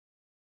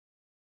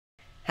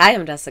Hi,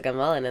 I'm Jessica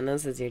Mullen, and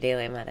this is your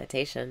daily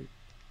meditation.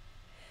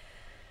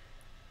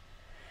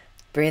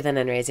 Breathe in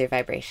and raise your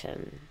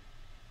vibration.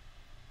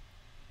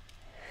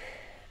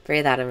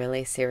 Breathe out and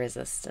release your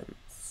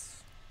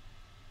resistance.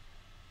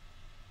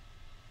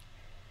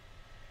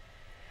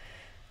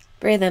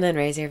 Breathe in and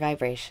raise your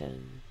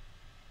vibration.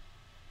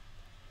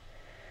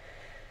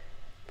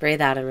 Breathe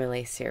out and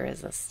release your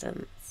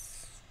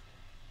resistance.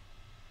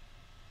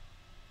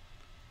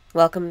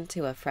 Welcome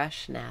to a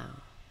fresh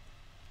now.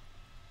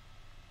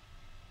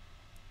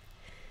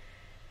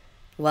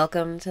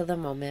 Welcome to the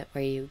moment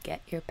where you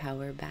get your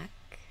power back.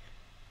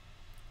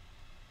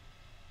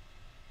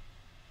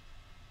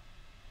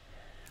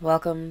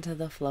 Welcome to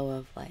the flow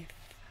of life.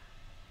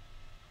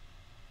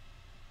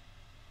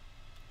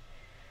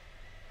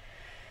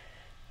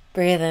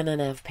 Breathe in and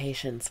have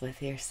patience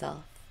with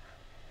yourself.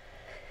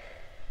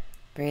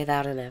 Breathe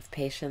out and have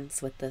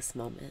patience with this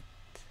moment.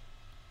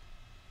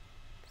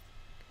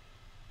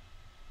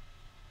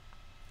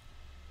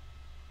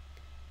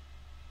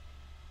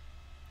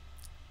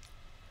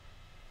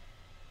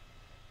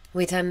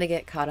 We tend to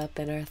get caught up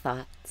in our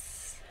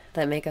thoughts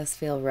that make us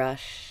feel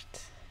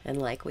rushed and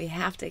like we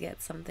have to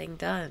get something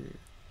done,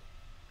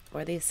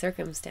 or these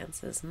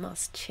circumstances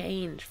must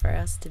change for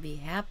us to be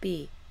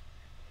happy.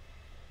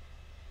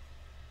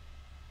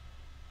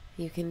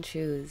 You can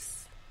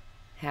choose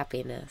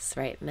happiness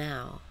right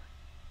now,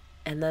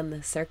 and then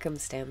the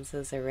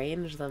circumstances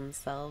arrange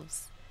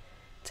themselves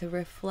to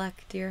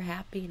reflect your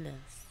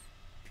happiness.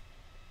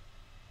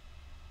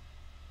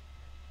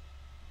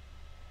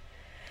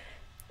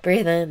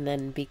 Breathe in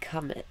and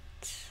become it.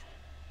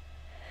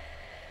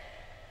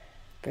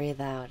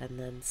 Breathe out and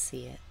then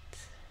see it.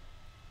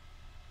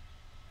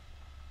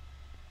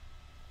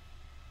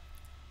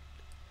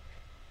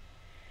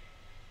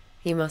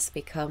 You must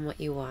become what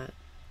you want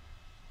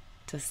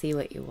to see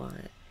what you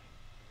want.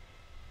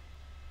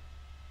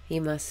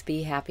 You must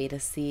be happy to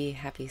see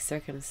happy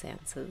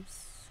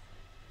circumstances.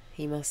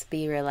 You must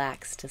be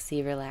relaxed to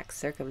see relaxed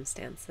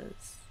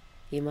circumstances.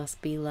 You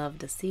must be loved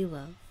to see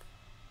love.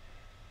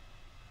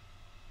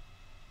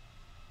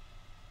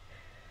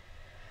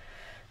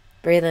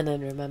 Breathe in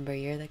and remember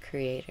you're the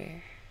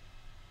creator.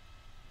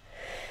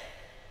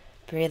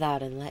 Breathe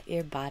out and let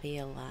your body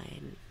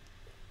align.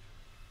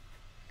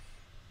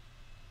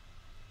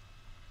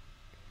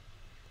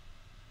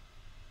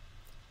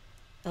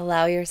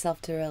 Allow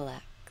yourself to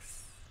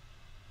relax.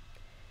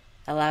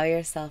 Allow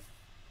yourself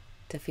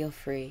to feel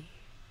free.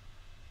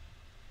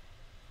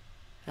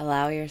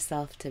 Allow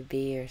yourself to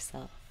be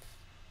yourself.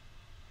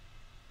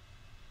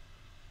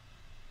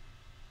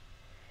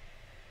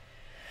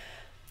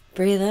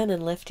 Breathe in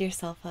and lift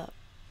yourself up.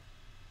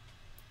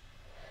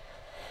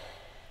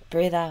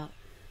 Breathe out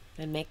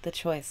and make the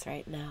choice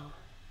right now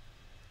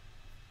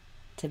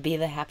to be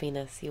the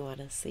happiness you want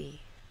to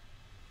see.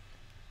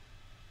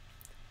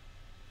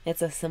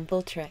 It's a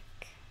simple trick,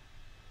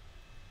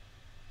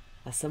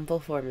 a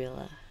simple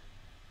formula.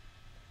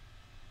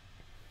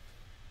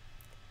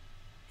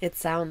 It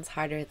sounds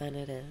harder than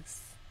it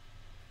is.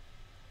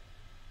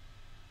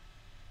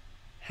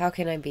 How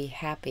can I be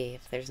happy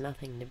if there's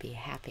nothing to be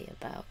happy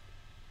about?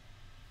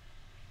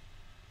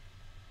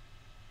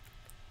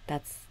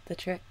 That's the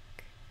trick.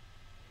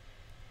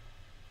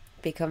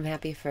 Become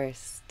happy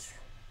first,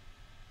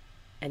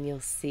 and you'll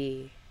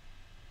see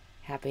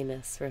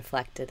happiness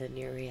reflected in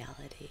your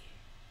reality.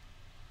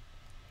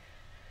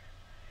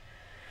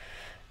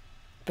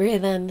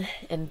 Breathe in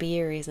and be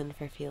your reason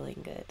for feeling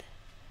good.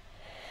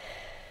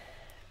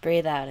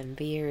 Breathe out and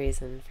be your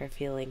reason for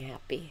feeling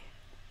happy.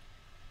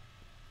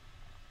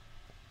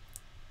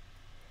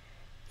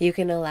 You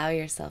can allow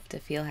yourself to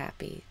feel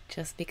happy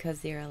just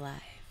because you're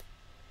alive.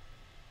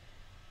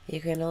 You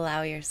can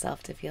allow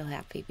yourself to feel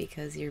happy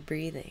because you're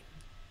breathing.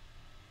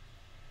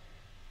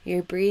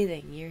 You're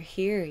breathing, you're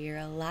here, you're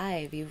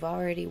alive, you've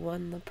already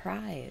won the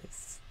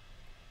prize.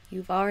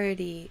 You've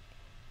already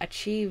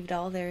achieved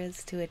all there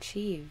is to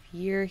achieve.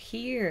 You're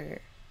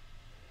here.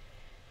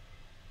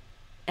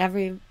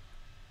 Every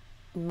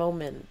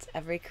moment,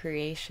 every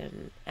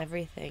creation,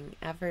 everything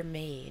ever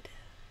made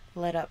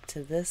led up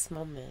to this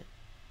moment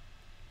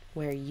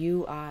where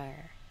you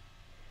are.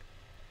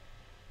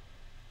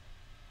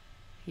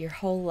 Your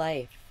whole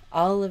life,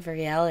 all of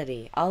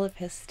reality, all of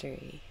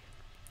history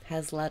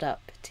has led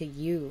up to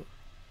you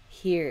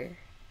here,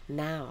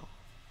 now.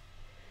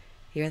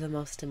 You're the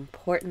most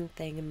important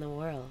thing in the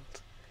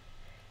world.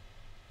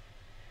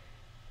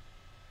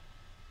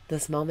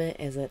 This moment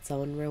is its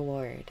own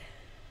reward.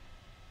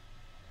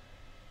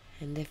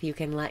 And if you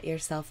can let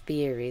yourself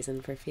be a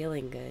reason for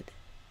feeling good,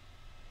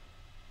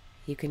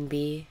 you can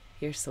be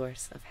your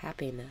source of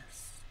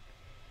happiness.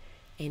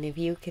 And if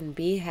you can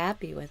be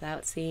happy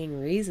without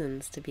seeing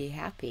reasons to be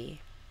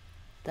happy,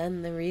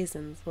 then the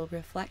reasons will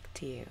reflect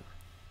to you.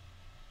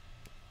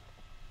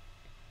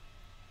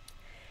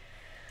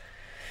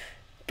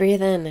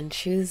 Breathe in and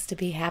choose to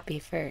be happy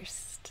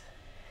first.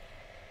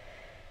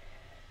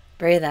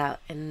 Breathe out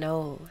and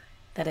know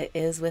that it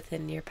is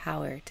within your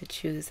power to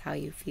choose how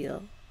you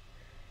feel.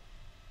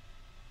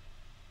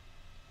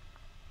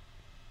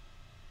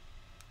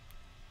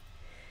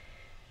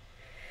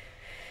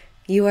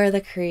 You are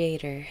the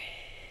creator.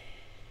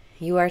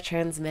 You are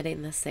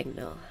transmitting the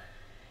signal.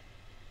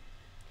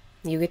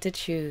 You get to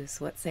choose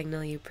what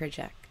signal you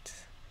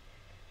project,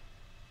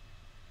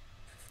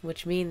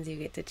 which means you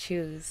get to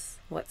choose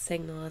what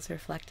signal is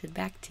reflected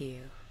back to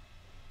you.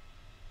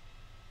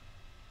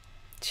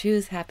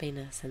 Choose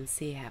happiness and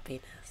see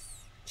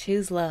happiness.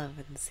 Choose love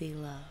and see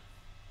love.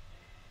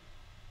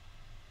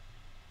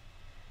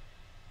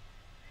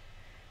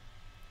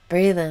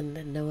 Breathe in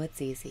and know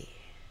it's easy.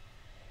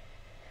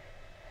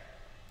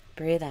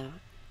 Breathe out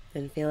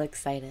and feel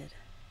excited.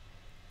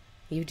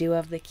 You do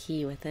have the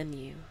key within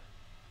you.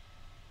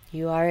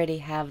 You already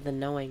have the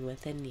knowing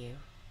within you.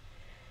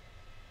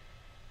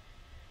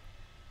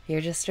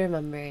 You're just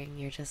remembering,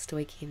 you're just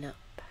waking up.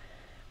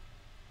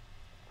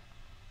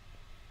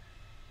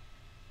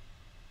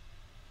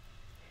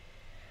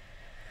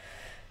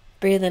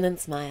 Breathe in and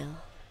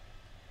smile.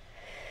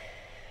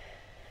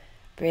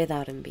 Breathe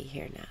out and be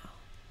here now.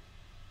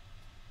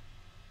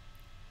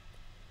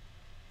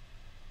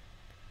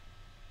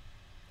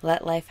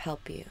 Let life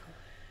help you.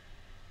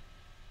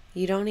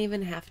 You don't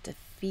even have to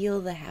feel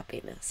the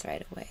happiness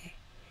right away.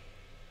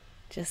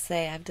 Just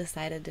say, I've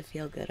decided to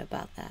feel good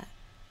about that.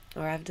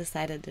 Or I've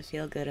decided to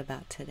feel good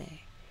about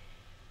today.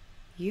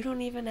 You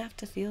don't even have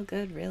to feel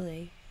good,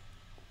 really.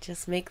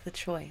 Just make the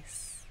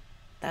choice.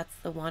 That's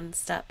the one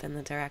step in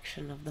the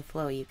direction of the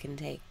flow you can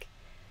take.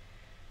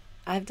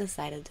 I've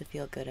decided to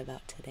feel good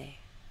about today.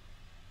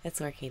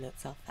 It's working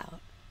itself out.